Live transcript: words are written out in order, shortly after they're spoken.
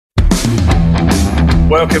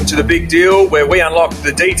Welcome to The Big Deal, where we unlock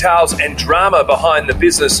the details and drama behind the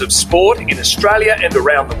business of sport in Australia and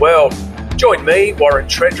around the world. Join me, Warren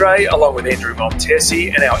Tredrea, along with Andrew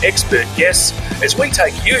Montesi and our expert guests as we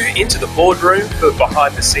take you into the boardroom for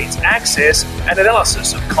behind-the-scenes access and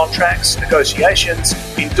analysis of contracts, negotiations,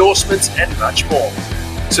 endorsements and much more.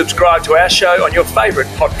 Subscribe to our show on your favourite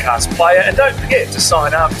podcast player and don't forget to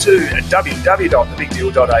sign up to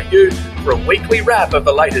www.thebigdeal.au for a weekly wrap of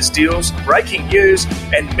the latest deals, breaking news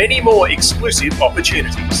and many more exclusive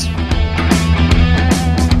opportunities.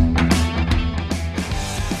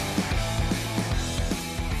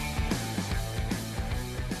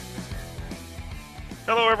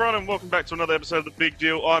 Hello everyone and welcome back to another episode of The Big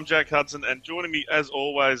Deal. I'm Jack Hudson and joining me as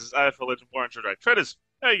always is AFL legend Warren Tredrea. Tredders,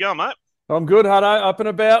 how you going, mate? I'm good, Hutto. Up and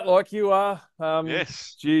about like you are.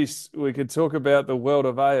 Yes. Geez, we could talk about the world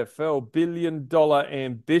of AFL, billion-dollar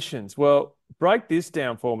ambitions. Well, break this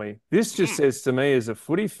down for me. This just says to me as a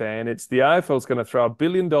footy fan, it's the AFL's going to throw $1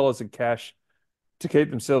 billion of cash to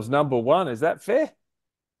keep themselves number one. Is that fair?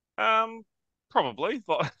 Probably.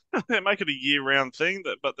 They make it a year-round thing,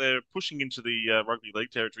 but they're pushing into the rugby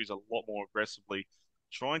league territories a lot more aggressively,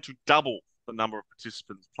 trying to double the number of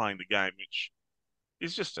participants playing the game, which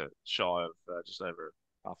is just a shy of just over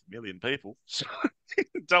 500,000 people. So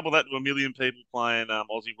double that to 1 million people playing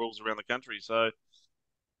Aussie rules around the country. So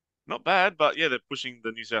not bad, but yeah, they're pushing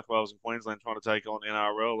the New South Wales and Queensland trying to take on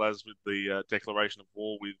NRL, as with the declaration of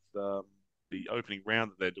war with the opening round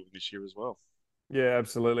that they're doing this year as well. Yeah,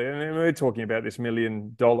 absolutely. And we're talking about this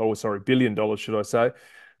 $1 billion, should I say.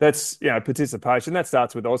 That's, participation. That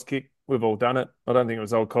starts with Auskick. We've all done it. I don't think it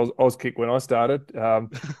was old Auskick when I started.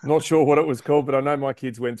 Not sure what it was called, but I know my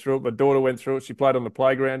kids went through it. My daughter went through it. She played on the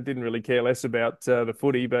playground, didn't really care less about the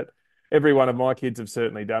footy, but every one of my kids have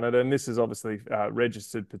certainly done it. And this is obviously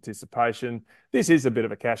registered participation. This is a bit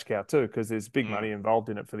of a cash cow too, because there's big money involved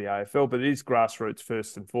in it for the AFL, but it is grassroots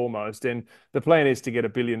first and foremost. And the plan is to get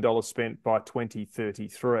 $1 billion spent by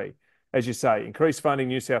 2033. As you say, increase funding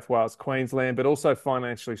New South Wales, Queensland, but also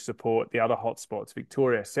financially support the other hotspots,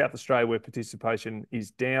 Victoria, South Australia, where participation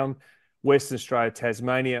is down, Western Australia,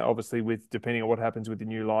 Tasmania, obviously with depending on what happens with the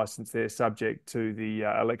new licence, they're subject to the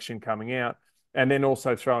election coming out, and then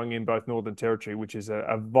also throwing in both Northern Territory, which is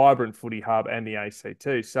a vibrant footy hub, and the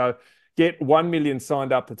ACT. So get 1 million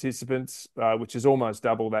signed up participants, which is almost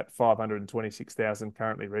double that 526,000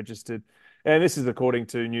 currently registered. And this is according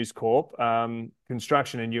to News Corp.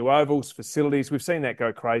 Construction and new ovals, facilities. We've seen that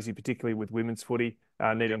go crazy, particularly with women's footy,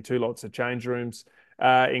 needing 2 lots of change rooms,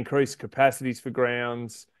 increased capacities for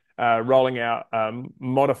grounds, rolling out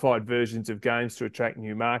modified versions of games to attract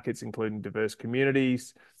new markets, including diverse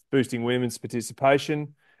communities, boosting women's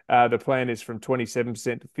participation. The plan is from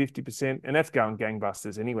 27% to 50%, and that's going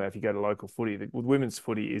gangbusters anyway if you go to local footy. The women's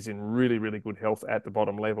footy is in really, really good health at the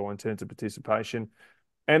bottom level in terms of participation.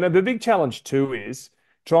 And the big challenge too is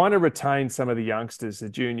trying to retain some of the youngsters, the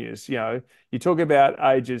juniors. You talk about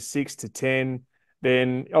ages 6 to 10,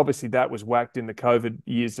 then obviously that was whacked in the COVID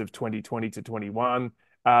years of 2020 to 21.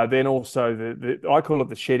 Then also I call it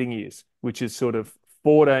the shedding years, which is sort of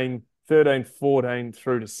 13, 14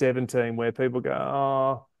 through to 17, where people go,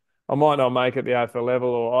 oh, I might not make it the AFL level,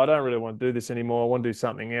 or I don't really want to do this anymore. I want to do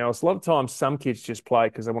something else. A lot of times some kids just play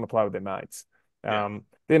because they want to play with their mates. Yeah.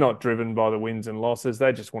 They're not driven by the wins and losses.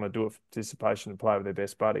 They just want to do it for participation and play with their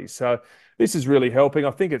best buddies. So this is really helping.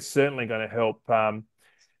 I think it's certainly going to help the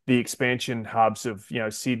expansion hubs of,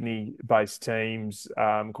 Sydney-based teams,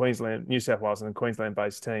 Queensland, New South Wales and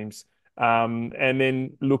Queensland-based teams, and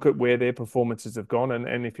then look at where their performances have gone.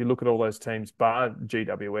 And if you look at all those teams, bar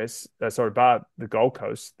the Gold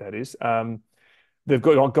Coast, that is, they've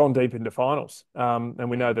gone deep into finals. And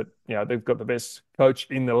we know that, they've got the best coach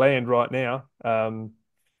in the land right now,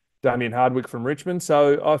 Damien Hardwick from Richmond.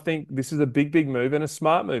 So I think this is a big, big move and a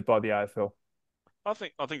smart move by the AFL. I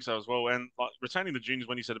think so as well. And retaining the juniors,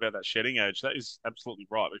 when you said about that shedding age, that is absolutely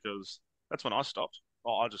right, because that's when I stopped.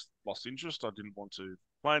 I just lost interest. I didn't want to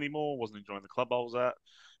play anymore. Wasn't enjoying the club I was at.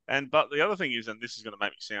 But the other thing is, and this is going to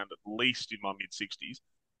make me sound at least in my mid-60s,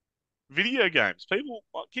 video games.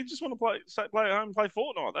 Kids just want to play at home and play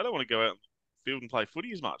Fortnite. They don't want to go out in the field and play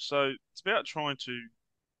footy as much. So it's about trying to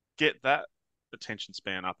get that attention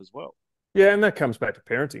span up as well. Yeah, and that comes back to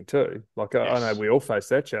parenting too. Like, Yes. I know we all face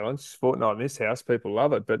that challenge. Fortnite in this house, people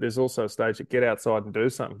love it, but there's also a stage that get outside and do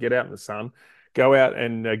something, get out in the sun, go out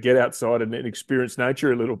and get outside and experience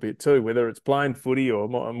nature a little bit too, whether it's playing footy or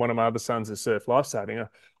one of my other sons is surf lifesaving.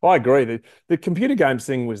 I agree. The computer games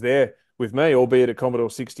thing was there with me, albeit a Commodore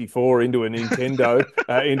 64 into a Nintendo,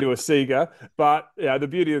 into a Sega. But the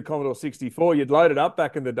beauty of the Commodore 64, you'd load it up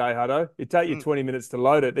back in the day, Hutto. It'd take you 20 minutes to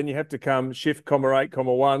load it. Then you have to come shift, comma 8,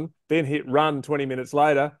 comma 1, then hit run 20 minutes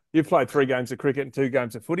later. You've played 3 games of cricket and 2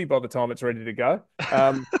 games of footy by the time it's ready to go.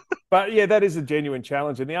 But yeah, that is a genuine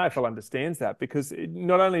challenge. And the AFL understands that because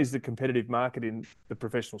not only is the competitive market in the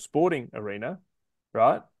professional sporting arena,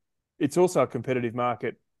 right? It's also a competitive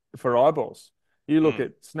market for eyeballs. You look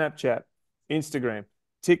at Snapchat, Instagram,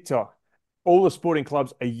 TikTok, all the sporting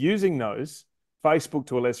clubs are using those, Facebook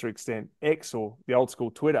to a lesser extent, X or the old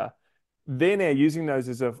school Twitter. They're now using those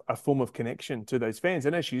as a form of connection to those fans.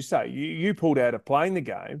 And as you say, you pulled out of playing the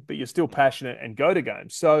game, but you're still passionate and go to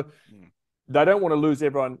games. So they don't want to lose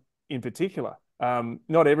everyone in particular.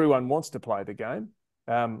 Not everyone wants to play the game.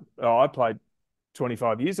 I played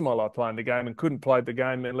 25 years of my life playing the game and couldn't play the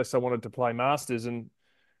game unless I wanted to play Masters and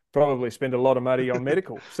probably spend a lot of money on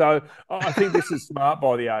medical. So I think this is smart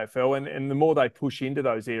by the AFL, and the more they push into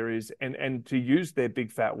those areas and to use their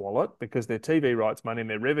big fat wallet, because their TV rights money and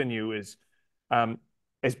their revenue is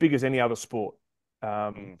as big as any other sport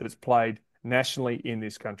that's played nationally in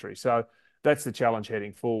this country. So that's the challenge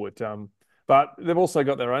heading forward. But they've also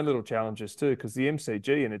got their own little challenges too, because the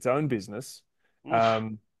MCG in its own business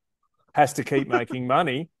has to keep making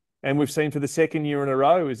money. And we've seen for the second year in a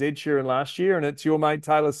row is Ed Sheeran last year, and it's your mate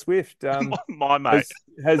Taylor Swift my mate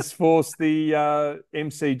has forced the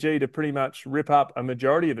MCG to pretty much rip up a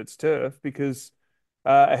majority of its turf because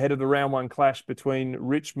ahead of the round 1 clash between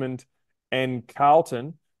Richmond and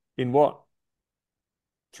Carlton in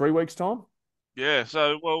 3 weeks' time? Yeah,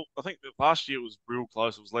 so, well, I think that last year was real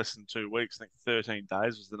close. It was less than 2 weeks. I think 13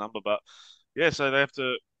 days was the number. But yeah, so they have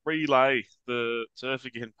to relay the turf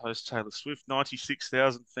again post Taylor Swift.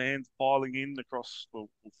 96,000 fans piling in across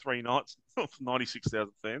 3 nights.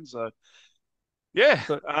 96,000 fans. So yeah,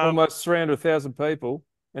 So almost 300,000 people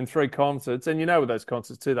and 3 concerts. And with those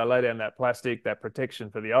concerts too, they lay down that plastic, that protection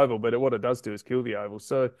for the oval. But what it does do is kill the oval.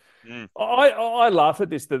 So I laugh at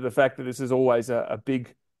this, the fact that this is always a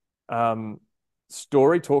big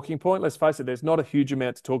story, talking point. Let's face it, there's not a huge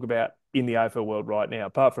amount to talk about in the AFL world right now,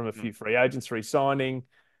 apart from a few free agents re-signing,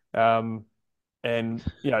 and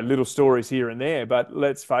little stories here and there. But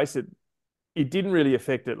let's face it, it didn't really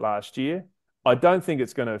affect it last year. I don't think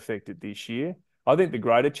it's going to affect it this year. I think the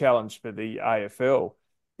greater challenge for the AFL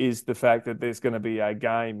is the fact that there's going to be a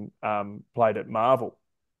game played at Marvel,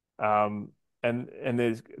 and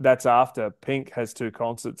that's after Pink has 2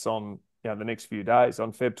 concerts on the next few days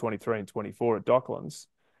on Feb 23 and 24 at Docklands.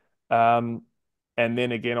 And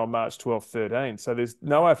then again on March 12th, 13. So there's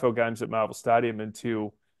no AFL games at Marvel Stadium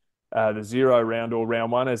until the 0 round or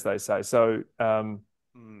round 1, as they say. So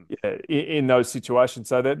in those situations,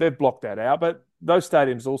 so they've blocked that out. But those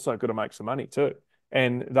stadiums also got to make some money too.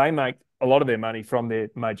 And they make a lot of their money from their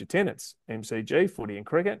major tenants, MCG, footy and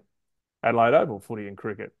cricket, Adelaide Oval, footy and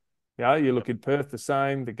cricket. You look at Perth the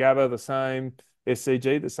same, the Gabba the same,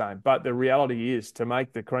 SCG the same. But the reality is, to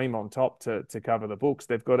make the cream on top to cover the books,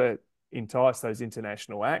 they've got to entice those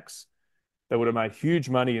international acts that would have made huge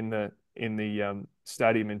money in the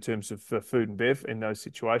stadium in terms of food and bev in those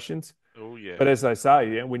situations. Oh yeah. But as they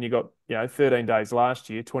say, when you got 13 days last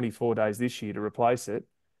year, 24 days this year to replace it,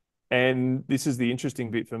 and this is the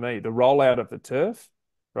interesting bit for me: the rollout of the turf,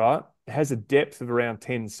 right, has a depth of around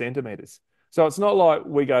 10 centimeters. So it's not like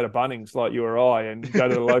we go to Bunnings, like you or I, and go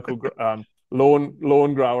to the local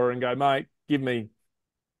lawn grower and go, mate, give me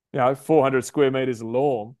 400 square meters of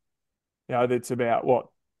lawn. That's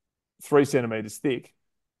about 3 centimeters thick.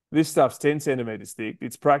 This stuff's 10 centimeters thick.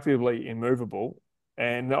 It's practically immovable.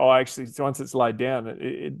 And once it's laid down,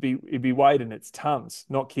 it'd be weighed in its tons,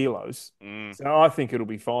 not kilos. So I think it'll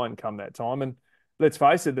be fine come that time. And let's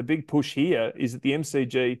face it, the big push here is that the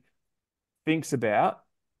MCG thinks about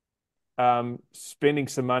spending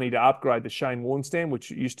some money to upgrade the Shane Warne stand,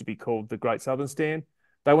 which used to be called the Great Southern Stand.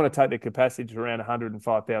 They want to take their capacity to around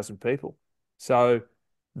 105,000 people. So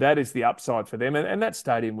that is the upside for them. And that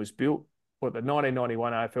stadium was built, the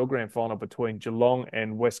 1991 AFL Grand Final between Geelong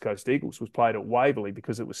and West Coast Eagles was played at Waverley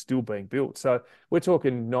because it was still being built. So we're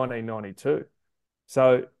talking 1992.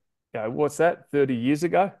 So, what's that, 30 years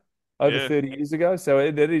ago? Over 30 years ago.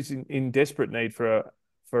 So that is in desperate need for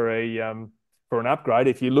an upgrade.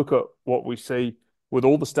 If you look at what we see with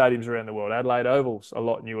all the stadiums around the world, Adelaide Oval's a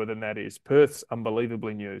lot newer than that is. Perth's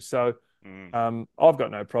unbelievably new. So I've got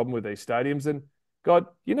no problem with these stadiums. And God,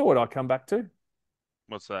 you know what I come back to?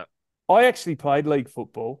 What's that? I actually played league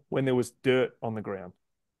football when there was dirt on the ground.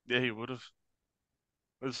 Yeah, you would have.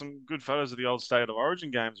 There's some good photos of the old State of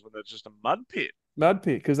Origin games when they're just a mud pit. Mud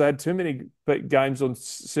pit, because they had too many games on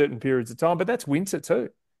certain periods of time. But that's winter too.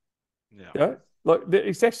 Yeah. You know, like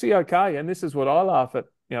it's actually okay. And this is what I laugh at.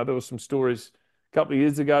 You know, there were some stories a couple of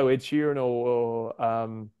years ago, Ed Sheeran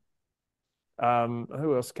or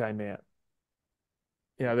who else came out?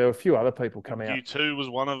 You know, there were a few other people I think come out. U2 was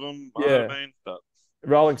one of them, might have Yeah. been, but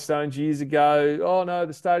Rolling Stones years ago. Oh no,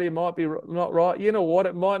 the stadium might be not right. You know what?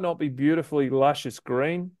 It might not be beautifully luscious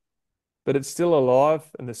green, but it's still alive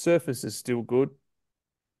and the surface is still good.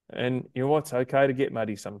 And you know what's okay to get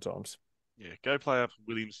muddy sometimes. yeah, go play up in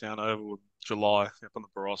Williamstown Oval in July up on the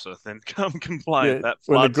Barossa, then come complain. Yeah, That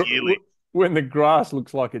floods yearly. when the grass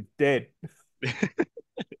looks like it's dead.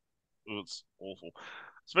 It's awful.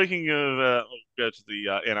 Speaking of, we'll go to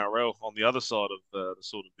the NRL on the other side of the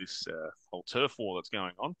sort of this whole turf war that's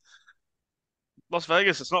going on. Las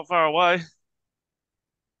Vegas, it's not far away.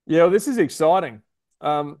 Yeah, well, this is exciting.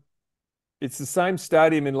 Um, it's the same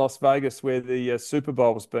stadium in Las Vegas where the Super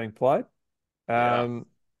Bowl was being played. Yeah. Um,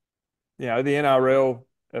 you know, the NRL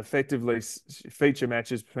effectively feature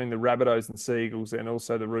matches between the Rabbitohs and Seagulls and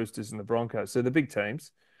also the Roosters and the Broncos. So the big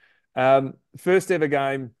teams. First ever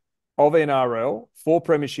game of NRL, 4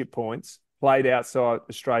 premiership points played outside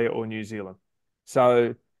Australia or New Zealand.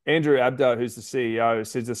 So Andrew Abdo, who's the CEO,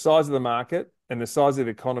 says the size of the market and the size of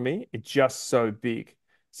the economy, it's just so big.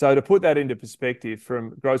 So to put that into perspective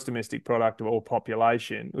from gross domestic product or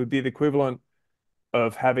population, it would be the equivalent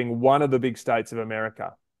of having one of the big states of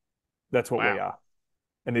America. That's what we Wow. are.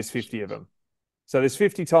 And there's 50 of them. So there's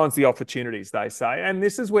 50 times the opportunities, they say. And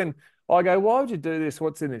this is when I go, why would you do this?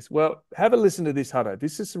 What's in this? Well, have a listen to this, Hutto.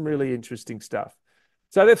 This is some really interesting stuff.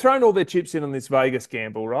 So they've thrown all their chips in on this Vegas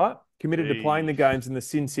gamble, right? Committed to playing the Hey. games in the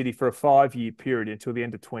Sin City for a 5-year period until the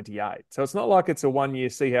end of 28. So it's not like it's a 1 year,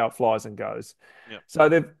 see how it flies and goes. Yep. So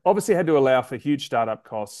they've obviously had to allow for huge startup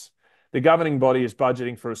costs. The governing body is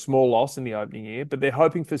budgeting for a small loss in the opening year, but they're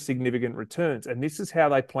hoping for significant returns. And this is how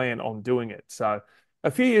they plan on doing it. So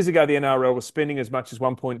a few years ago, the NRL was spending as much as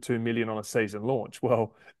 1.2 million on a season launch.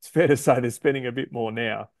 Well, it's fair to say they're spending a bit more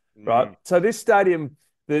now, right? Mm, So this stadium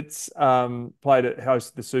that's played at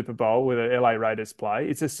hosted the Super Bowl where the LA Raiders play,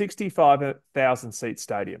 it's a 65,000 seat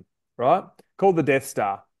stadium, right? Called the Death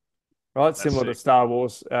Star, right? that's Similar to sick. Star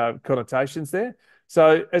Wars connotations there.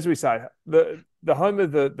 So as we say, the home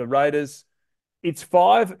of the Raiders, it's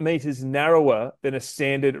 5 meters narrower than a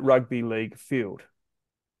standard rugby league field.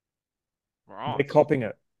 They're Right. copping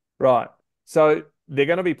it. Right. So they're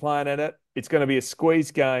going to be playing at it. It's going to be a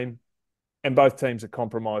squeeze game, and both teams are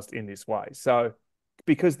compromised in this way. So,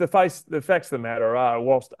 because the facts of the matter are,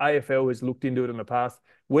 whilst AFL has looked into it in the past,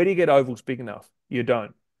 where do you get ovals big enough? You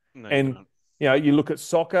don't. No, you And don't. you know, you look at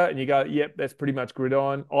soccer and you go, yep, that's pretty much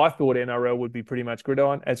gridiron. I thought NRL would be pretty much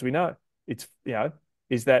gridiron, as we know. It's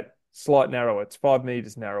is that slight narrower. It's 5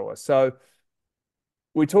 meters narrower. So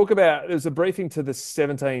we talk about there's a briefing to the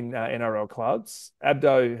 17 NRL clubs.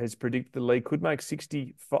 Abdo has predicted the league could make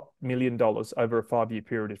 $60 million over a 5 year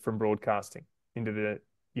period from broadcasting into the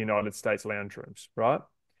United States lounge rooms, right?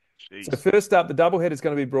 So Jeez. first up, the doubleheader is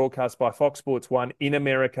going to be broadcast by Fox Sports 1 in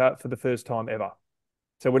America for the first time ever.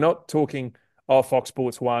 So we're not talking Fox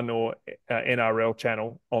Sports 1 or NRL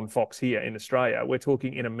channel on Fox here in Australia. We're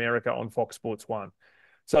talking in America on Fox Sports 1.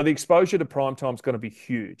 So the exposure to prime time is going to be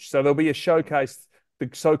huge. So there'll be a showcase, the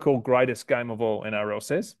so-called greatest game of all, NRL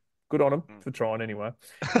says. Good on them Mm. for trying anyway.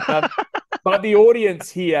 But the audience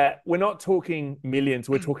here, we're not talking millions,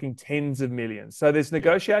 we're talking tens of millions. So there's Yeah.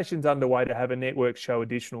 negotiations underway to have a network show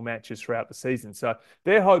additional matches throughout the season. So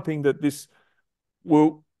they're hoping that this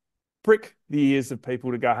will prick the ears of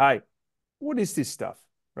people to go, hey, what is this stuff?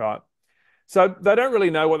 Right. So they don't really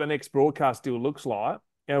know what the next broadcast deal looks like,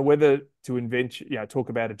 whether to talk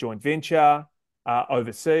about a joint venture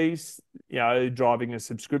overseas, driving a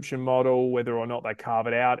subscription model, whether or not they carve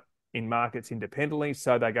it out in markets independently.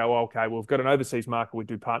 So they go, okay, well, we've got an overseas market, we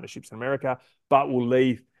do partnerships in America, but we'll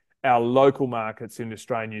leave our local markets in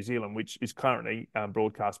Australia and New Zealand, which is currently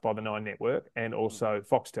broadcast by the Nine Network and also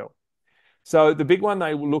Foxtel. So the big one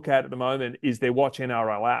they will look at the moment is their Watch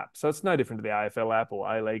NRL app. So it's no different to the AFL app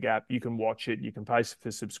or A-League app. You can watch it. You can pay for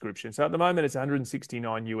subscription. So at the moment, it's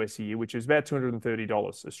 169 US a year, which is about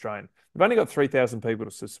 $230 Australian. They've only got 3,000 people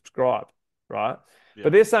to subscribe, right? Yeah.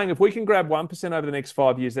 But they're saying if we can grab 1% over the next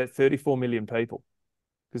 5 years, that's 34 million people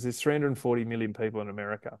because there's 340 million people in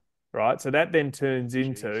America, right? So that then turns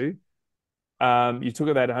into, you took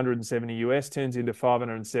about 170 US, turns into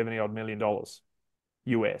 570 odd million dollars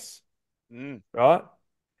US. Mm. Right?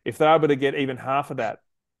 If they're able to get even half of that,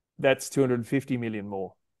 that's 250 million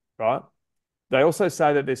more, right? They also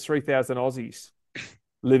say that there's 3,000 Aussies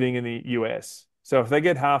living in the US. So if they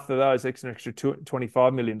get half of those, that's an extra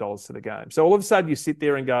 $25 million to the game. So all of a sudden you sit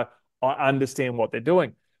there and go, I understand what they're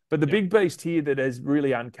doing. But the Yeah. big beast here that is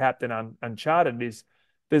really uncapped and uncharted is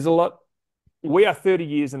there's a lot. We are 30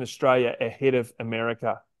 years in Australia ahead of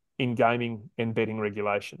America in gaming and betting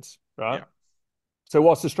regulations, right? Yeah. So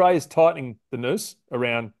whilst Australia's tightening the noose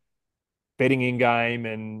around betting in game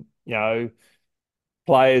and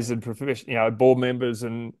players and professional, board members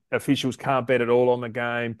and officials can't bet at all on the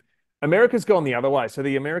game, America's gone the other way. So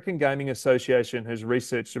the American Gaming Association has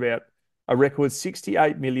researched about a record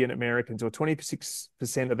 68 million Americans, or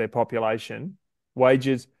 26% of their population,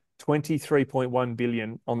 wagers 23.1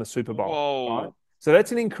 billion on the Super Bowl. Right? Whoa. So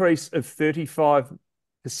that's an increase of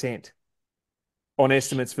 35% on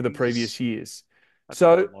estimates for the Jesus. previous years. That's a So,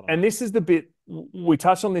 lot of and money. this is the bit we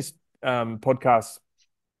touched on this podcast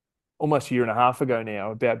almost a year and a half ago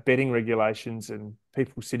now about betting regulations and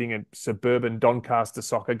people sitting at suburban Doncaster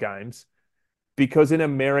soccer games because in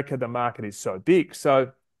America, the market is so big.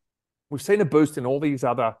 So we've seen a boost in all these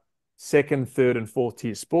other second, third, and fourth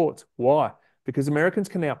tier sports. Why? Because Americans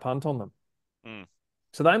can now punt on them. Mm.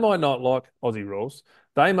 So they might not like Aussie rules.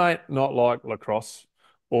 They might not like lacrosse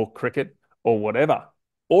or cricket or whatever,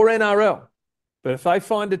 or NRL. But if they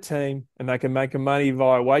find a team and they can make money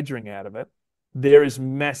via wagering out of it, there is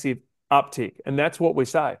massive uptick. And that's what we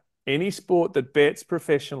say. Any sport that bets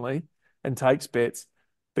professionally and takes bets,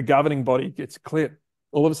 the governing body gets clipped.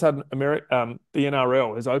 All of a sudden, the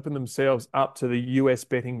NRL has opened themselves up to the US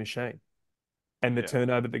betting machine and the Yeah.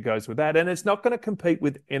 turnover that goes with that. And it's not going to compete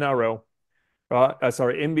with NRL, right?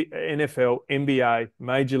 NFL, NBA,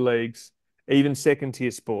 major leagues, even second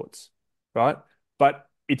tier sports, right? But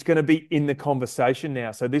it's going to be in the conversation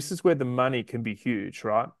now. So this is where the money can be huge,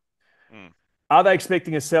 right? Mm. Are they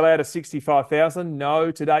expecting a sellout of 65,000?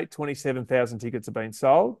 No, to date, 27,000 tickets have been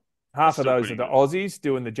sold. That's Half of still those are pretty the good. Aussies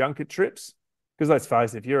doing the junket trips. Because let's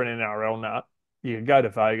face it, if you're an NRL nut, you can go to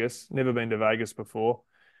Vegas, never been to Vegas before,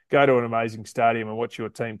 go to an amazing stadium and watch your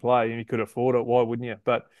team play, and you could afford it. Why wouldn't you?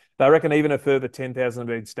 But they reckon even a further 10,000 have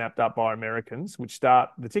been snapped up by Americans,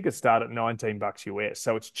 the tickets start at $19 US,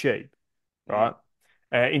 so it's cheap, Mm.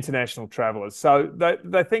 right? International travelers. So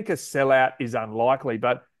they think a sellout is unlikely,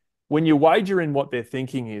 but when you wager in what they're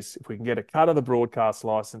thinking is if we can get a cut of the broadcast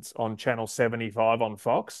license on channel 75 on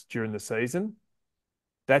Fox during the season,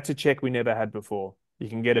 that's a check we never had before. You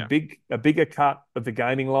can get Yeah. a bigger cut of the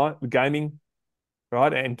gaming, right,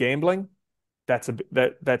 and gambling.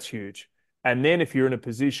 That's huge. And then if you're in a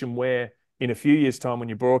position where in a few years' time, when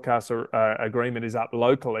your broadcast agreement is up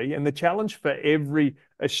locally, and the challenge for every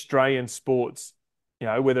Australian sports,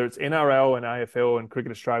 whether it's NRL and AFL and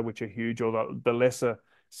Cricket Australia, which are huge, or the lesser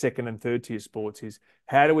second and third tier sports, is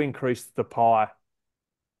how to increase the pie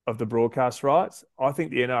of the broadcast rights. I think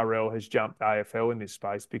the NRL has jumped AFL in this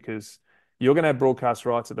space because you're going to have broadcast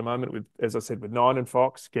rights at the moment with, as I said, with Nine and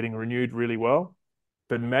Fox getting renewed really well.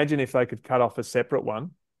 But imagine if they could cut off a separate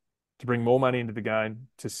one to bring more money into the game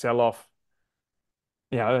to sell off,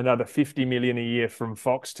 another 50 million a year from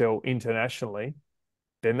Foxtel internationally,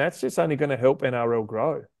 then that's just only going to help NRL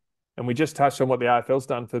grow. And we just touched on what the AFL's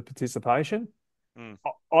done for participation. Mm.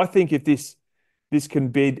 I think if this can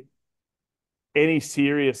bid any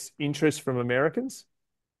serious interest from Americans,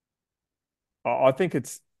 I think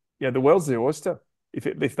it's the world's the oyster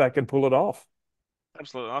if they can pull it off.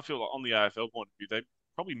 Absolutely. I feel like on the AFL point of view, they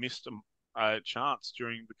probably missed a chance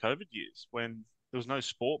during the COVID years when there was no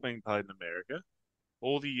sport being played in America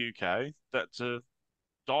or the UK that to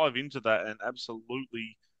dive into that and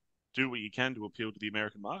absolutely do what you can to appeal to the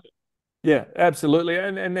American market. Yeah, absolutely.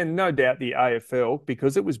 And then no doubt the AFL,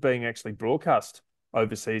 because it was being actually broadcast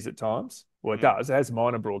overseas at times. Well, Mm. it has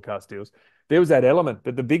minor broadcast deals. There was that element,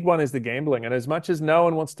 but the big one is the gambling. And as much as no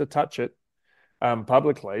one wants to touch it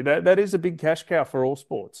publicly, that is a big cash cow for all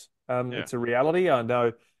sports. Yeah. It's a reality. I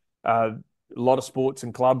know a lot of sports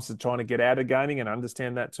and clubs are trying to get out of gaming and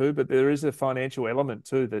understand that too, but there is a financial element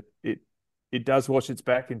too that it does wash its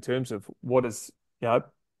back in terms of what is,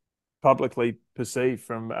 publicly perceived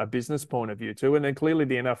from a business point of view too. And then clearly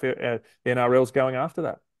the NRL's going after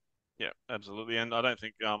that. Yeah, absolutely. And I don't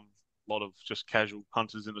think a lot of just casual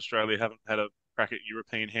punters in Australia haven't had a crack at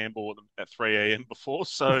European handball at 3 a.m. before.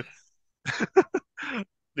 So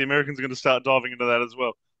the Americans are going to start diving into that as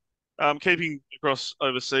well. Keeping across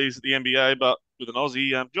overseas at the NBA, but with an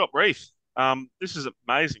Aussie, Reath. This is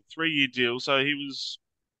amazing. 3-year deal. So he was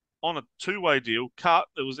on a two-way deal, cut.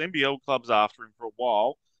 There was NBL clubs after him for a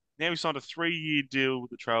while. Now he signed a 3-year deal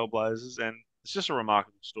with the Trailblazers, and it's just a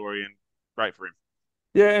remarkable story and great for him.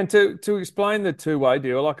 Yeah, and to explain the two-way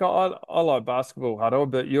deal, like I like basketball, Huddle,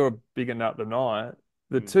 but you're a bigger nut than I.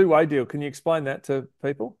 The two-way deal. Can you explain that to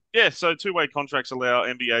people? Yeah, so two-way contracts allow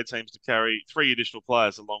NBA teams to carry three additional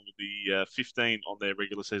players along with the 15 on their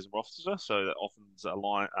regular season roster. So that often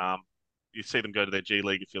align. You see them go to their G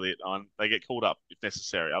League affiliate, and they get called up if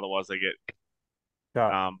necessary. Otherwise, they get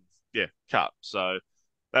No. cut. So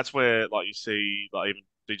that's where like you see like even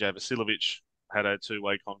DJ Vasiljevic had a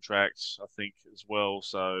two-way contract, I think, as well.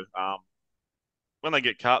 So when they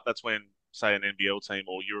get cut, that's when say an NBL team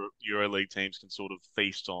or EuroLeague teams can sort of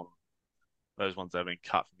feast on those ones that have been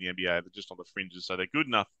cut from the NBA. They're just on the fringes, so they're good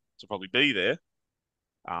enough to probably be there.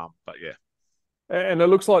 But yeah, And it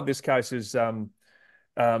looks like this case is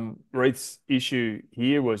Reath's issue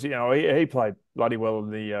here was, he played bloody well in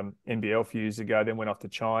the NBL a few years ago, then went off to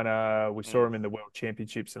China. We saw him in the World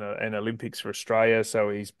Championships and Olympics for Australia, so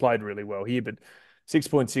he's played really well here. But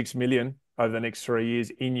 6.6 million over the next 3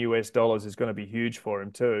 years in US dollars is going to be huge for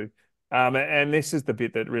him too. And this is the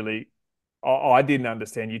bit that really I didn't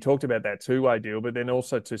understand. You talked about that two-way deal, but then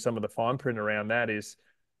also to some of the fine print around that is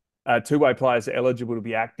two-way players are eligible to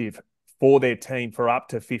be active for their team for up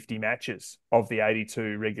to 50 matches of the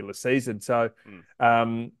 82 regular season. So,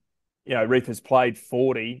 Reath has played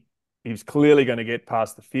 40. He's clearly going to get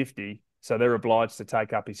past the 50. So they're obliged to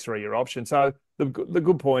take up his 3-year option. So the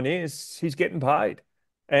good point is he's getting paid.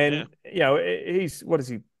 And, he's, what has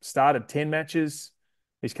he started? 10 matches.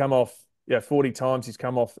 He's come off, 40 times he's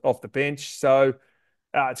come off the bench. So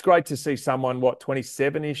it's great to see someone,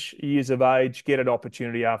 27-ish years of age, get an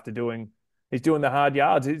opportunity after he's doing the hard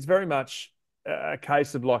yards. It's very much a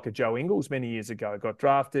case of like a Joe Ingles many years ago. Got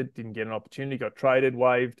drafted, didn't get an opportunity, got traded,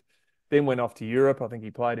 waived, then went off to Europe. I think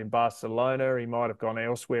he played in Barcelona. He might have gone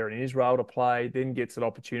elsewhere in Israel to play, then gets an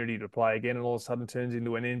opportunity to play again and all of a sudden turns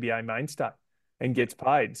into an NBA mainstay and gets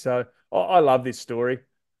paid. So I love this story.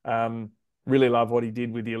 Really love what he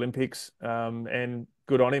did with the Olympics and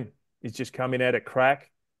good on him. He's just coming at it crack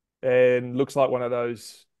and looks like one of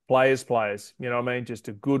those players, you know what I mean? Just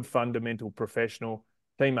a good fundamental professional.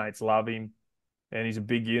 Teammates love him, and he's a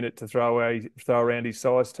big unit to throw around his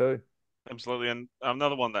size too. absolutely. And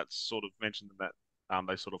another one that's sort of mentioned in that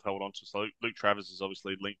they sort of held on to. So Luke Travers is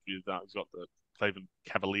obviously linked with. He's got the Cleveland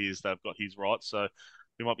Cavaliers. They've got his rights, so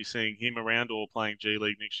we might be seeing him around or playing G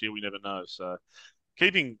League next year. We never know. So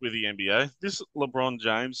keeping with the NBA, this LeBron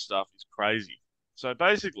James stuff is crazy. So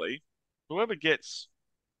basically, whoever gets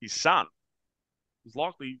his son is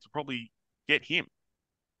likely to probably get him.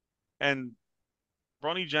 And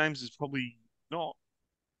Ronnie James is probably not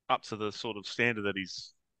up to the sort of standard that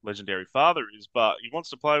his legendary father is, but he wants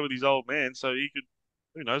to play with his old man, so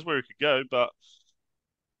who knows where he could go, but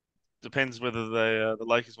depends whether the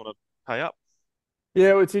Lakers want to pay up.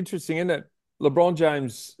 Yeah, well, it's interesting, isn't it? LeBron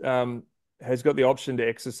James has got the option to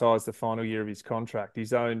exercise the final year of his contract.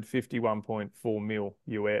 He's owned 51.4 mil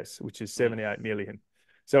US, which is 78 million.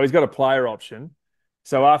 So he's got a player option.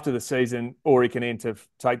 So after the season, or he can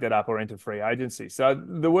take that up or enter free agency. So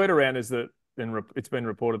the word around is that it's been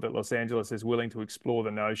reported that Los Angeles is willing to explore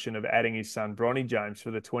the notion of adding his son, Bronny James,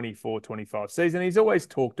 for the 24-25 season. He's always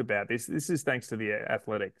talked about this. This is thanks to the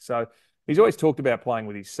Athletic. So he's always talked about playing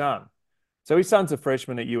with his son. So his son's a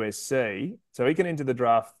freshman at USC, so he can enter the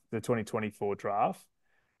 2024 draft.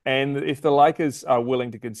 And if the Lakers are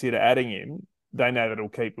willing to consider adding him, they know that it'll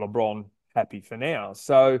keep LeBron happy for now.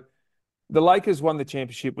 So the Lakers won the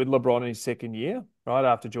championship with LeBron in his second year, right,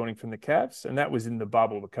 after joining from the Cavs, and that was in the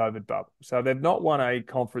COVID bubble. So they've not won a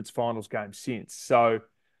conference finals game since. So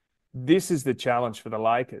this is the challenge for the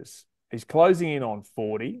Lakers. He's closing in on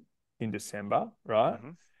 40 in December, right?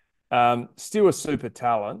 Still a super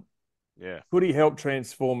talent. Yeah. Could he help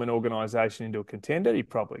transform an organisation into a contender? He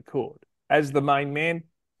probably could. As the main man,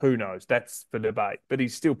 who knows? That's for debate. But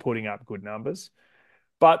he's still putting up good numbers.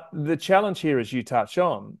 But the challenge here, as you touch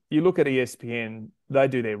on, you look at ESPN, they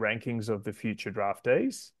do their rankings of the future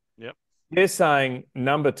draftees. Yep. They're saying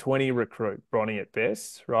number 20 recruit, Bronny at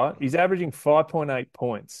best, right? He's averaging 5.8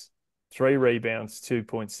 points, 3 rebounds,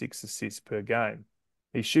 2.6 assists per game.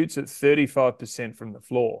 He shoots at 35% from the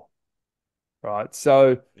floor, right?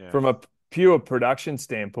 So from a pure production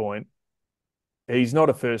standpoint, he's not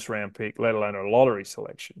a first-round pick, let alone a lottery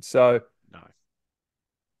selection. So no.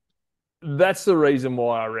 That's the reason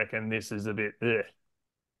why I reckon this is a bit. It's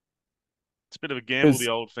a bit of a gamble, the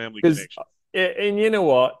old family connection. And you know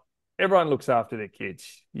what? Everyone looks after their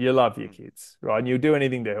kids. You love your kids, right? And you'll do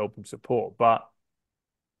anything to help them support. But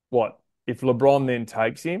what if LeBron then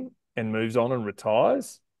takes him and moves on and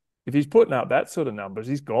retires? If he's putting up that sort of numbers,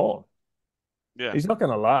 he's gone. Yeah, he's not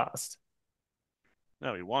going to last.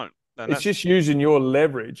 No, he won't. It's just using your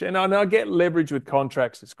leverage. And I get leverage with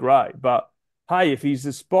contracts. It's great, but hey, if he's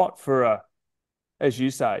a spot for as you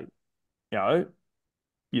say,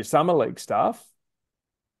 your summer league stuff,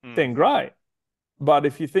 Mm, then great. But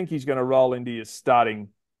if you think he's going to roll into your starting,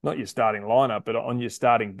 not your starting lineup, but on your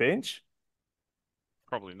starting bench,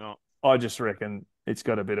 probably not. I just reckon it's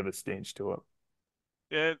got a bit of a stench to it.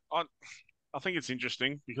 Yeah, I think it's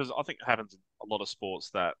interesting because I think it happens in a lot of sports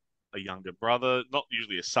that a younger brother, not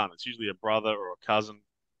usually a son, it's usually a brother or a cousin,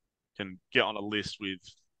 can get on a list with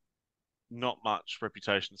not much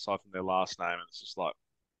reputation aside from their last name, and it's just like,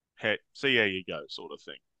 hey, see how you go, sort of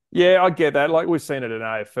thing. Yeah, I get that. Like we've seen it in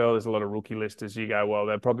AFL, there's a lot of rookie listers. You go, well,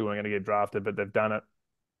 they probably weren't going to get drafted, but they've done it.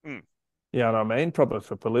 Mm, You know what I mean? Probably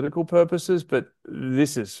for political purposes, but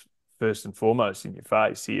this is first and foremost in your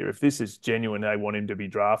face here. If this is genuine, they want him to be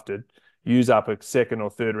drafted, use up a second or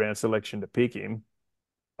third round selection to pick him.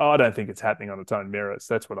 I don't think it's happening on its own merits.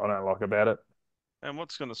 That's what I don't like about it. and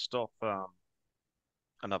what's going to stop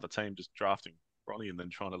another team just drafting Bronny and then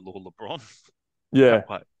trying to lure LeBron Yeah. that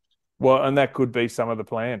way? Well, and that could be some of the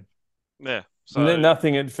plan. Yeah. So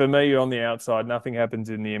Nothing for me on the outside, nothing happens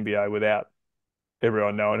in the NBA without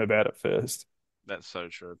everyone knowing about it first. that's so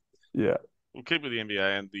true. Yeah. We'll keep with the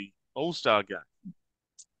NBA and the All-Star game.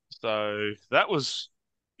 So that was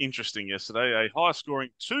interesting yesterday. A high-scoring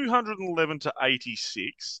 211 to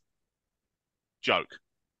 86. Joke.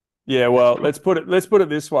 Yeah, That's well, probably. let's put it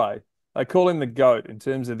this way. They call him the GOAT in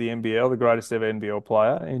terms of the NBL, the greatest ever NBL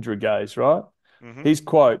player, Andrew Gaze, right? Hmm. His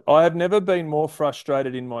quote, I have never been more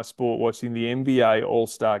frustrated in my sport watching the NBA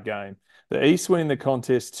All-Star game. The East winning the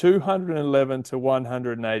contest 211 to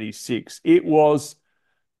 186. It was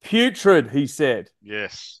putrid, he said.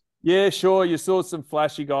 Yes. Yeah, sure, you saw some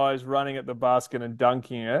flashy guys running at the basket and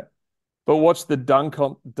dunking it, but watch the dunk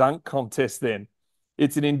contest then.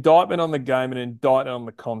 It's an indictment on the game, an indictment on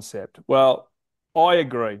the concept. Well, I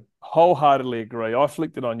agree, wholeheartedly agree. I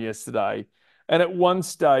flicked it on yesterday, and at one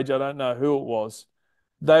stage, I don't know who it was,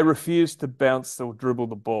 they refused to bounce or dribble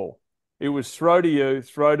the ball. It was throw to you,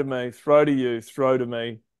 throw to me, throw to you, throw to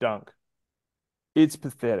me, dunk. It's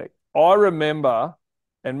pathetic. I remember,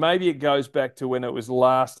 and maybe it goes back to when it was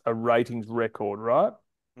last a ratings record, right?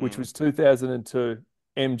 Which Mm. was 2002.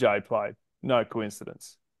 MJ played. No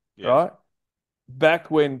coincidence, Yeah. right?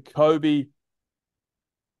 Back when Kobe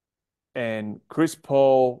and Chris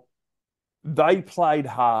Paul, they played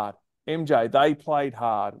hard. MJ, they played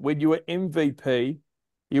hard. When you were MVP,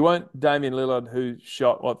 you weren't Damian Lillard who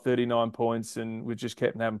shot, 39 points and we just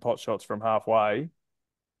kept having pot shots from halfway,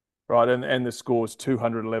 right? And the score's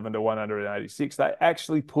 211 to 186. They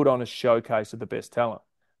actually put on a showcase of the best talent.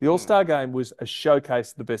 The Mm. All-Star game was a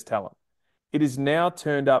showcase of the best talent. It is now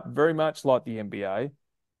turned up very much like the NBA.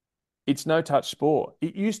 It's no touch sport.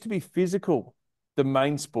 It used to be physical, the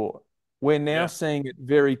main sport. We're now Yeah. seeing it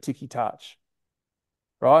very ticky touch,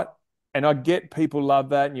 right? And I get people love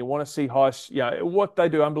that, and you want to see high. What they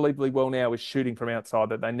do unbelievably well now is shooting from outside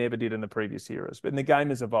that they never did in the previous eras. But the game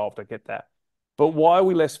has evolved. I get that. But why are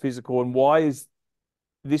we less physical? And why is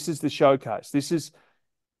this is the showcase? This is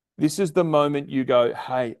the moment you go,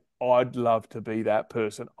 hey, I'd love to be that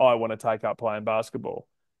person. I want to take up playing basketball.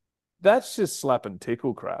 That's just slap and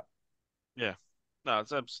tickle crap. Yeah. No,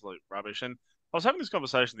 it's absolute rubbish. And I was having this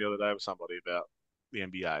conversation the other day with somebody about the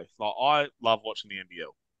NBA. Like, I love watching the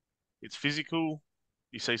NBL. It's physical.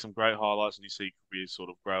 You see some great highlights and you see careers sort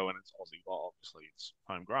of grow, and it's Aussie. Well, obviously, it's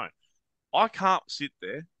homegrown. I can't sit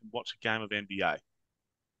there and watch a game of NBA.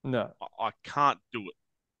 No. I can't do it.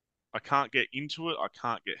 I can't get into it. I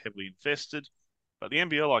can't get heavily invested. But the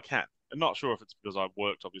NBL, I can. I'm not sure if it's because I've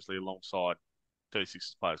worked, obviously, alongside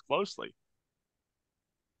 36 players closely.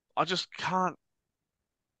 I just can't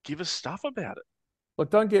give a stuff about it. Look,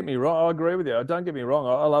 don't get me wrong. I agree with you. Don't get me wrong.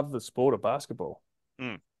 I love the sport of basketball,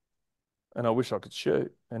 Mm. and I wish I could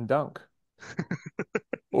shoot and dunk,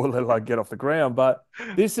 or let alone get off the ground. But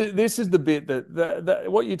this is the bit that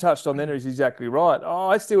what you touched on then is exactly right. Oh,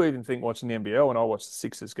 I still even think watching the NBL when I watch the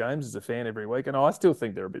Sixers games as a fan every week, and I still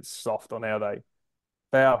think they're a bit soft on how they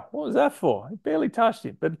foul. What was that for? He barely touched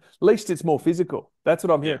him. But at least it's more physical. That's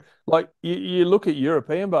what I'm Yeah. hearing. Like you look at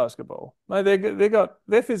European basketball, mate,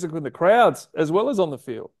 they're physical in the crowds as well as on the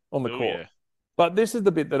field, on the Oh, court. yeah. But this is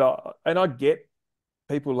the bit that I get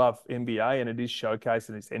people love NBA and it is showcase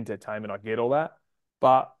and it's entertainment. I get all that.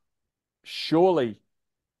 But surely,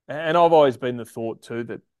 and I've always been the thought too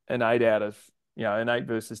that an eight out of, an 8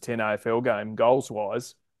 versus 10 AFL game, goals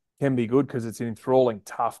wise, can be good because it's an enthralling,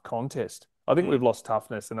 tough contest. I think Mm. we've lost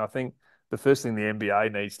toughness. And I think the first thing the NBA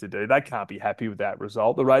needs to do, they can't be happy with that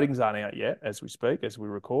result. The ratings aren't out yet as we speak, as we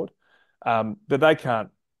record. But they can't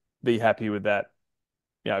be happy with that,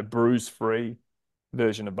 bruise free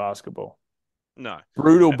version of basketball. No.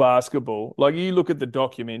 Brutal Uh, basketball. Like you look at the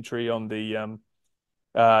documentary on the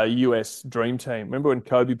US Dream Team. Remember when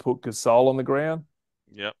Kobe put Gasol on the ground?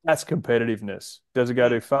 Yep. That's competitiveness. Does it go Mm.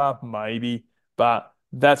 too far? Maybe, but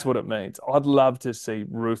that's what it means. I'd love to see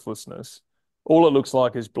ruthlessness. All it looks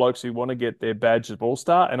like is blokes who want to get their badge of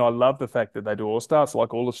All-Star, and I love the fact that they do All-Stars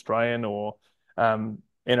like All Australian or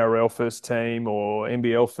NRL first team or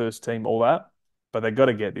NBL first team, all that. But they've got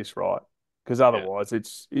to get this right because Yeah. otherwise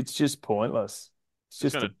it's just pointless. It's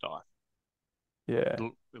It's just going a to die. yeah.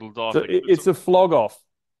 It'll die. So it's a flog off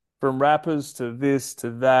from rappers to this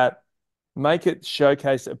to that. Make it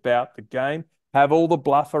showcase about the game. Have all the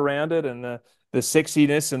bluff around it and the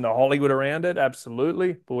sexiness and the Hollywood around it,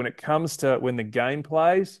 absolutely. But when it comes to when the game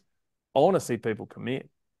plays, I want to see people commit.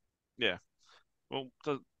 Yeah. Well,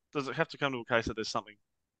 does it have to come to a case that there's something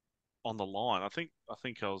on the line? I think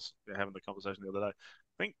I was having the conversation the other day.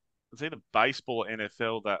 I think it's either baseball or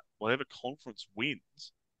NFL that whatever conference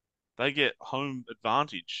wins, they get home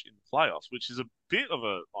advantage in the playoffs, which is a bit of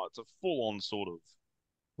it's a full-on sort of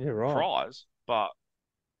Yeah, right. prize, but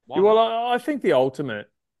why Yeah, well, not? I think the ultimate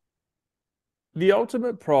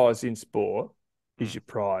prize in sport is Mm, your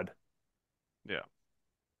pride. yeah,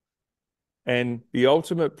 And the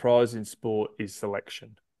ultimate prize in sport is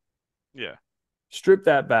selection. yeah, Strip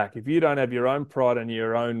that back. If you don't have your own pride and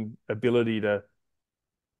your own ability to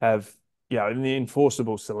have, an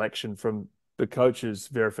enforceable selection from the coach's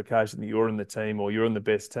verification that you're in the team or you're in the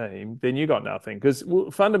best team, then you got nothing. Because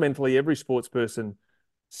fundamentally, every sports person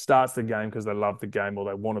starts the game because they love the game or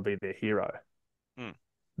they want to be their hero. mm,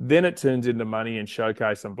 Then it turns into money and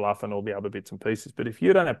showcase and bluff and all the other bits and pieces. But if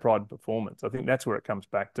you don't have pride in performance, I think that's where it comes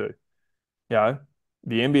back to. You know,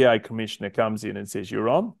 the NBA commissioner comes in and says, you're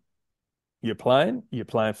on, you're playing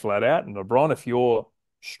flat out. And LeBron, if you're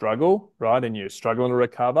struggle, right, and you're struggling to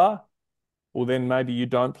recover, well, then maybe you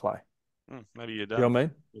don't play. maybe you're You know done what I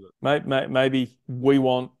mean? with it. Maybe we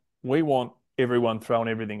want everyone throwing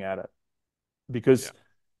everything at it Yeah, because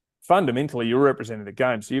fundamentally you're representing the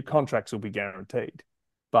game, so your contracts will be guaranteed.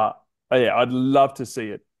 But yeah, I'd love to see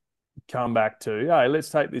it come back to, hey, let's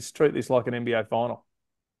treat this like an NBA final.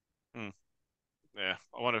 mm, yeah.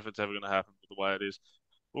 I wonder if it's ever going to happen with the way it is.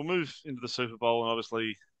 We'll move into the Super Bowl, and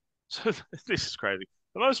obviously, so this is crazy.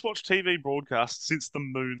 The most watched TV broadcast since the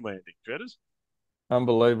moon landing, Dredders.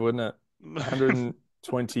 Unbelievable, isn't it?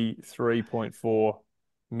 123.4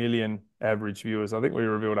 million average viewers. I think we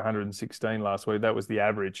revealed 116 last week. That was the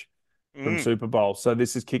average from Mm. Super Bowl. So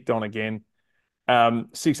this has kicked on again.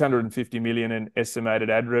 650 million in estimated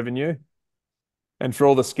ad revenue. And for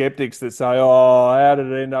all the skeptics that say, oh, how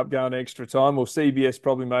did it end up going extra time? Well, CBS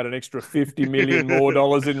probably made an extra 50 million more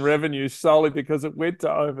dollars in revenue solely because it went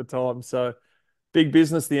to overtime. So big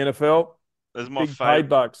business, the NFL, There's big paid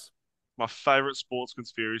bucks. my favorite sports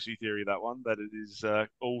conspiracy theory. That one, that it is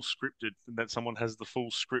all scripted, and that someone has the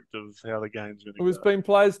full script of how the game's going There's been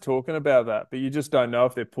players talking about that, but you just don't know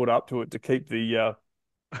if they're put up to it to keep the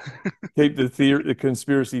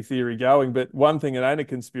conspiracy theory going. But one thing that ain't a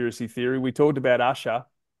conspiracy theory, we talked about Usher,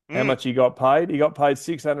 how Mm. much he got paid. He got paid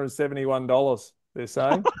 $671, they're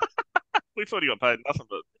saying. We thought he got paid nothing,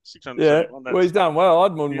 but Yeah, 671. well, he's That's done well.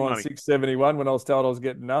 I'd wouldn't new mind money. 671 when I was told I was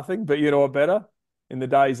getting nothing. But you know what better? In the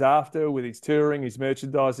days after, with his touring, his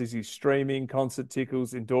merchandise, his streaming, concert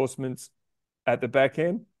tickets, endorsements at the back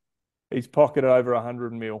end, he's pocketed over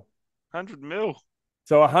 100 mil. 100 mil.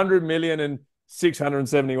 So 100 million and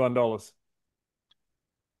 $671.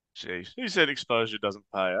 Jeez, who said exposure doesn't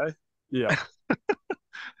pay, eh? Yeah.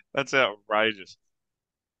 That's outrageous.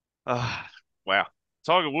 Ah, wow.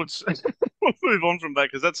 Tiger Woods. We'll move on from that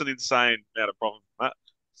because that's an insane amount of profit from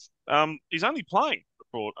that. He's only playing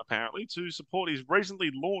abroad apparently to support his recently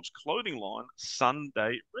launched clothing line,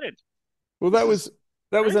 Sunday Red. Well, This that is was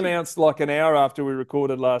that was crazy. announced like an hour after we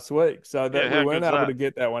recorded last week, so that Yeah, we how weren't good's able that? to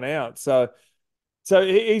get that one out. So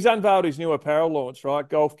he's unveiled his new apparel launch, right?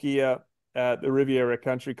 Golf gear at the Riviera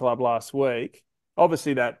Country Club last week.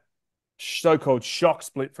 Obviously, that so-called shock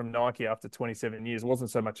split from Nike after 27 years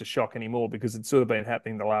wasn't so much a shock anymore because it's sort of been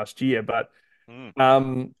happening the last year. But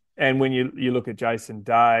Mm, and when you look at Jason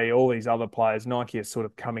Day, all these other players, Nike is sort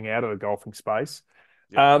of coming out of the golfing space.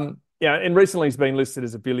 yep. Yeah, and recently he's been listed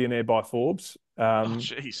as a billionaire by Forbes. Oh,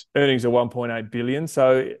 jeez. Earnings are 1.8 billion.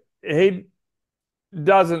 So he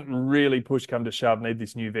doesn't really push come to shove need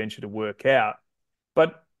this new venture to work out.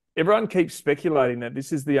 But everyone keeps speculating that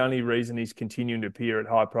this is the only reason he's continuing to appear at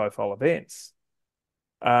high profile events.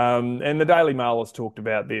 And the Daily Mail has talked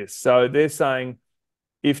about this. So they're saying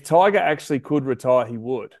if Tiger actually could retire, he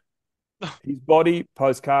would. His body,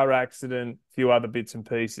 post car accident, a few other bits and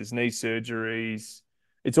pieces, knee surgeries,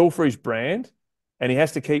 it's all for his brand. And he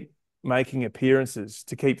has to keep making appearances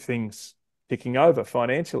to keep things ticking over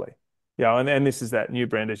financially. and this is that new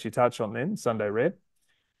brand as you touch on then, Sunday Red.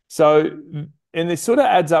 So, and this sort of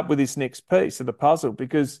adds up with this next piece of the puzzle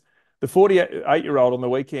because the 48-year-old on the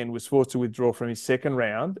weekend was forced to withdraw from his second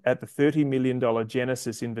round at the $30 million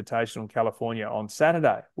Genesis Invitational in California on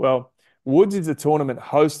Saturday. Well, Woods is a tournament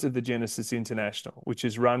host of the Genesis International, which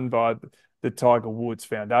is run by the Tiger Woods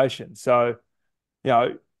Foundation. So,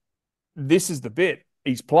 this is the bit.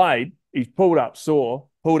 He's played, he's pulled up sore,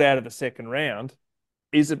 pulled out of the second round.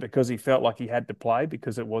 Is it because he felt like he had to play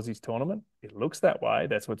because it was his tournament? It looks that way.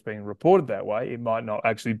 That's what's being reported that way. It might not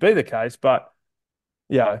actually be the case, but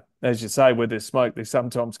as you say, where there's smoke, there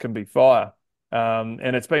sometimes can be fire.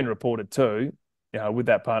 And it's been reported too, with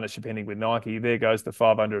that partnership ending with Nike, there goes the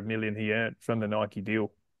 $500 million he earned from the Nike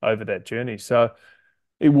deal over that journey. So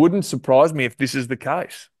it wouldn't surprise me if this is the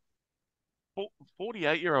case.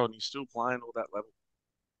 48-year-old and he's still playing all that level.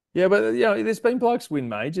 Yeah, but there's been blokes win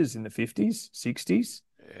majors in the 50s, 60s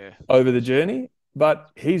Yeah. over the journey.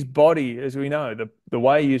 But his body, as we know, the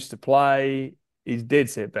way he used to play, is dead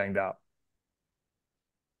set banged up.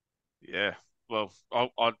 Yeah. Well,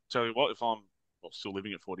 I'll tell you what, if I'm still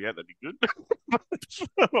living at 48, that'd be good.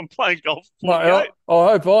 I'm playing golf at Mate, I 48.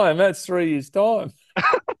 hope I am. That's 3 years' time.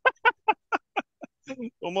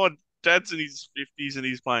 Well, my dad's in his 50s and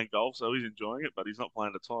he's playing golf, so he's enjoying it, but he's not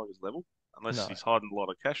playing at Tigers level unless No. he's hiding a lot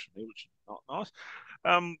of cash from me, which is not nice.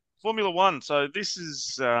 Formula One. So this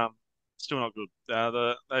is still not good.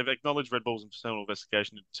 They've acknowledged Red Bull's internal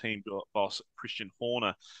investigation into team boss Christian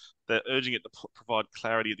Horner. They're urging it to provide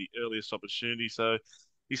clarity at the earliest opportunity. So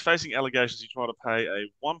he's facing allegations he tried to pay a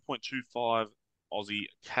 1.25 Aussie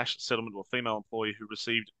cash settlement to a female employee who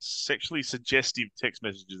received sexually suggestive text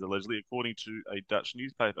messages, allegedly, according to a Dutch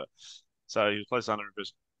newspaper. So he was placed under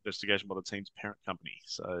investigation by the team's parent company.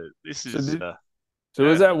 So this So, is so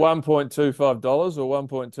is that $1.25 or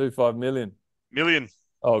 1.25 million? million.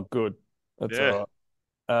 Oh, good. That's Yeah. all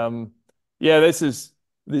right. This is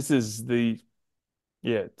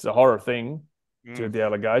it's a horror thing to Mm, the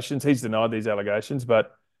allegations. He's denied these allegations,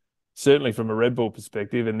 but certainly from a Red Bull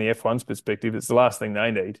perspective and the F1's perspective, it's the last thing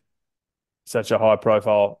they need. Such a high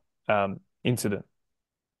profile incident.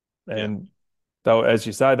 yeah, And they'll, as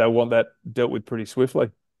you say, they want that dealt with pretty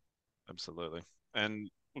swiftly. absolutely. And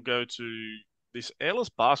we'll go to this airless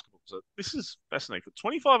basketball. So this is fascinating. For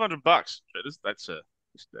 $2,500,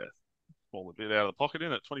 just a small bit out of the pocket,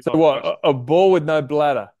 isn't it? Twenty So five hundred what, bucks. a ball with no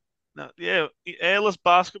bladder? No, yeah, airless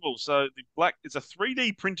basketball. So it's a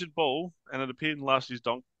 3D printed ball, and it appeared in last year's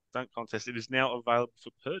dunk contest. It is now available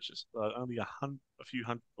for purchase. Only a few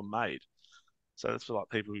hundred were made. So that's for like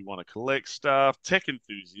people who want to collect stuff, tech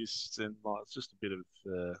enthusiasts, and like it's just a bit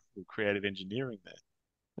of creative engineering there.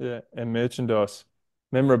 Yeah, and merchandise.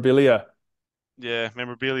 Memorabilia. Yeah,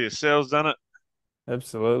 memorabilia sales done it.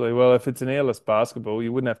 Absolutely. Well, if it's an airless basketball,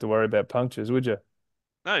 you wouldn't have to worry about punctures, would you?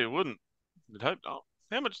 No, you wouldn't. You'd hope not.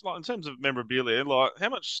 How much, like in terms of memorabilia, like how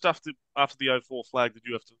much stuff after the '04 flag did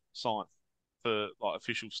you have to sign for like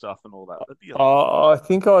official stuff and all that? That'd be a lot. I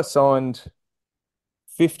think I signed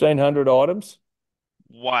 1,500 items.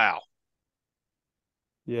 Wow.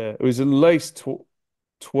 Yeah, it was at least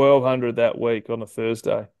 1,200 that week on a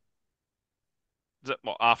Thursday. Is that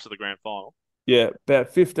what, after the grand final? Yeah, about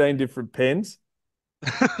 15 different pens.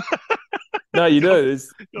 No, you do. Got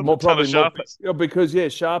There's got a ton of probably more Sharpies. because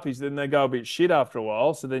Sharpies then they go a bit shit after a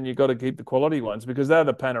while. So then you've got to keep the quality ones because they're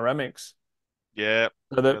the panoramics. Yeah.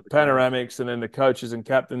 So the Yeah, the colours. panoramics and then the coaches and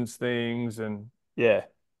captains things and yeah.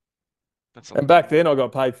 That's a And lot. back then I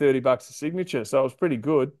got paid $30 a signature, so it was pretty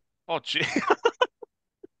good. Oh, gee.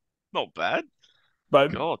 Not bad.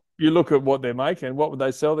 But God. you look at what they're making, what would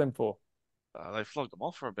they sell them for? They flogged them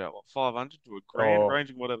off for about, what, 500 to a grand, Oh,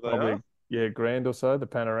 ranging whatever they probably are. grand or so, the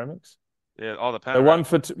panoramics. Yeah. Oh, the So panoramic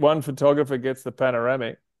ones. one photographer gets the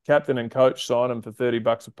panoramic, captain and coach sign them for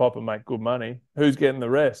 $30 a pop and make good money. Who's getting the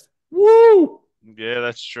rest? Woo! Yeah,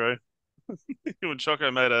 that's true. You and Choco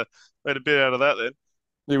made a bit out of that then.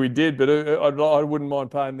 Yeah, we did, but I wouldn't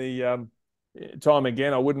mind paying the time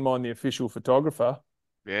again. I wouldn't mind the official photographer.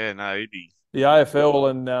 Yeah, no, he'd be. The AFL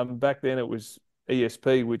and back then it was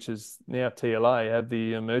ESP, which is now TLA, had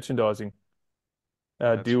the merchandising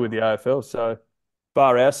That's deal with the AFL. So,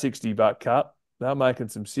 bar our $60 cut, they're making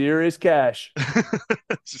some serious cash.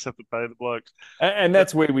 right. Just have to pay the blokes. And But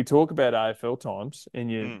that's where we talk about AFL times. And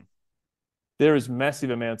mm, there is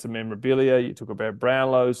massive amounts of memorabilia. You talk about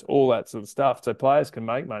Brownlows, all that sort of stuff. So players can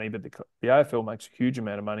make money, but the AFL makes a huge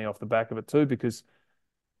amount of money off the back of it too, because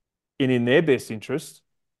in their best interest,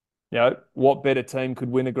 what better team could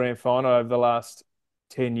win a grand final over the last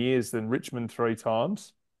 10 years than Richmond 3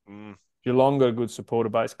 times? mm, Geelong got a good supporter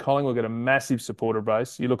base. Collingwood got a massive supporter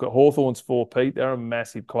base. You look at Hawthorn's 4-peat, they're a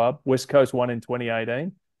massive club. West Coast won in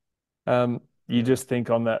 2018. You just think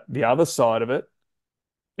on the other side of it,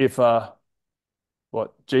 if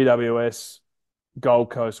GWS Gold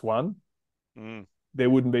Coast won, there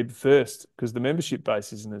wouldn't be the first because the membership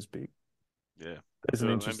base isn't as big. Yeah. There's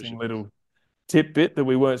an interesting little tidbit that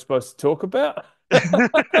we weren't supposed to talk about.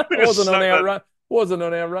 wasn't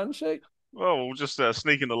on our run sheet. Well, we'll just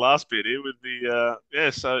sneak in the last bit here with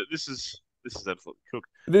the So this is absolutely cooked.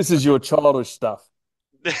 This is your childish stuff.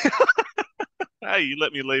 Hey, you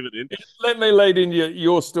let me leave it in. Let me lead in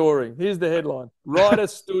your story. Here's the headline: Rider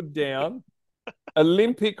stood down.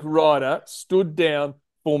 Olympic rider stood down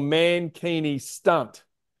for Mankini stunt.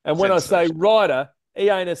 And when I say rider, he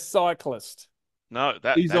ain't a cyclist. No,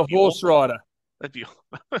 he's a horse rider.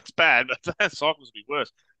 That's bad. That cyclist would be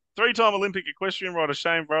worse. 3-time Olympic equestrian rider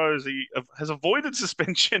Shane Rose has avoided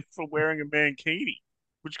suspension for wearing a mankini,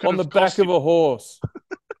 which could on the back of a horse.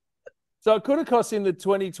 So it could have cost him the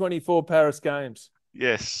 2024 Paris Games.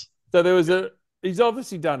 Yes. So he's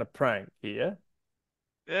obviously done a prank here.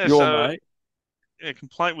 Yeah, mate. A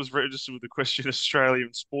complaint was registered with Equestrian Australia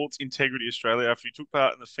and Sports Integrity Australia after he took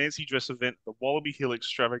part in the fancy dress event at the Wallaby Hill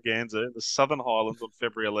Extravaganza in the Southern Highlands on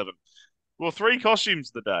February 11. Wore 3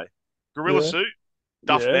 costumes the day: gorilla suit,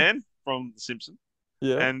 Duff Man from The Simpsons,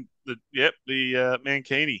 and the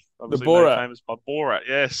mankini, obviously made famous by Borat.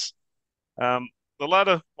 Yes. The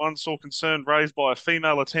latter one saw concern raised by a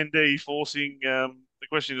female attendee, forcing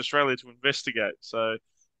Equestrian Australia to investigate. So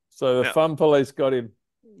the fun police got him.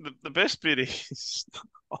 The best bit is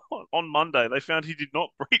on Monday they found he did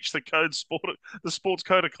not breach the sports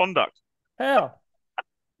code of conduct. How?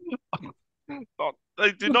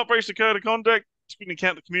 They did not breach the code of conduct, taking into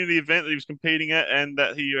account the community event that he was competing at, and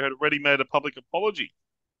that he had already made a public apology.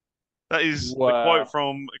 That is the quote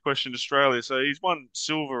from Equestrian Australia. So he's won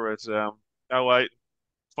silver at 08,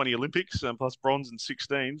 20 Olympics, plus bronze in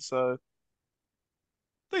 16. So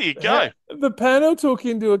there you go. The panel took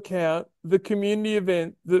into account the community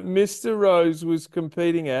event that Mr. Rose was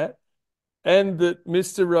competing at, and that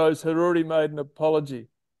Mr. Rose had already made an apology.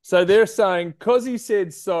 So they're saying, because he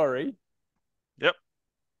said sorry. Yep.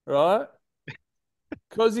 Right?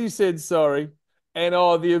 Because he said sorry, and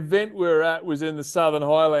the event we're at was in the Southern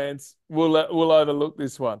Highlands, we'll overlook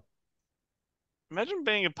this one. Imagine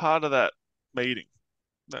being a part of that meeting,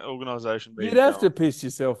 that organisation meeting. You'd have to piss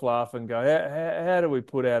yourself laughing and go, how do we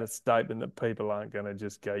put out a statement that people aren't going to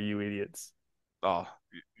just go, you idiots? Oh,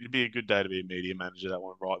 it'd be a good day to be a media manager, that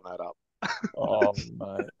one, writing that up. Oh,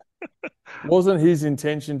 mate. Wasn't his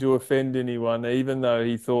intention to offend anyone, even though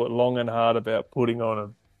he thought long and hard about putting on a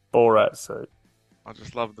Borat suit. I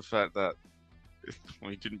just love the fact that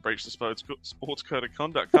he didn't breach the sports code of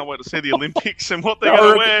conduct. Can't wait to see the Olympics and what they're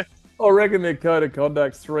going to wear. I reckon their code of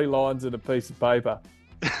conduct's 3 lines in a piece of paper.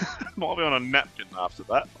 Might be on a napkin after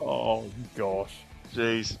that. Oh, gosh.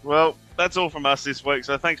 Jeez. Well, that's all from us this week.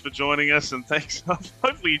 So thanks for joining us, and thanks.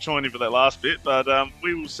 Hopefully you joined in for that last bit, but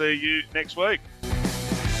we will see you next week.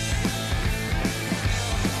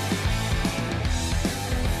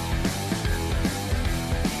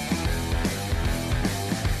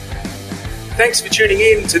 Thanks for tuning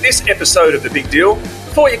in to this episode of The Big Deal.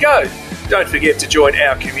 Before you go, don't forget to join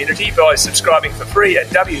our community by subscribing for free at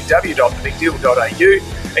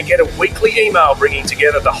www.thebigdeal.au and get a weekly email bringing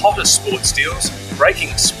together the hottest sports deals,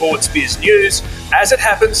 breaking sports biz news, as it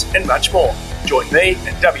happens, and much more. Join me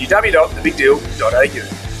at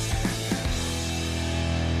www.thebigdeal.au.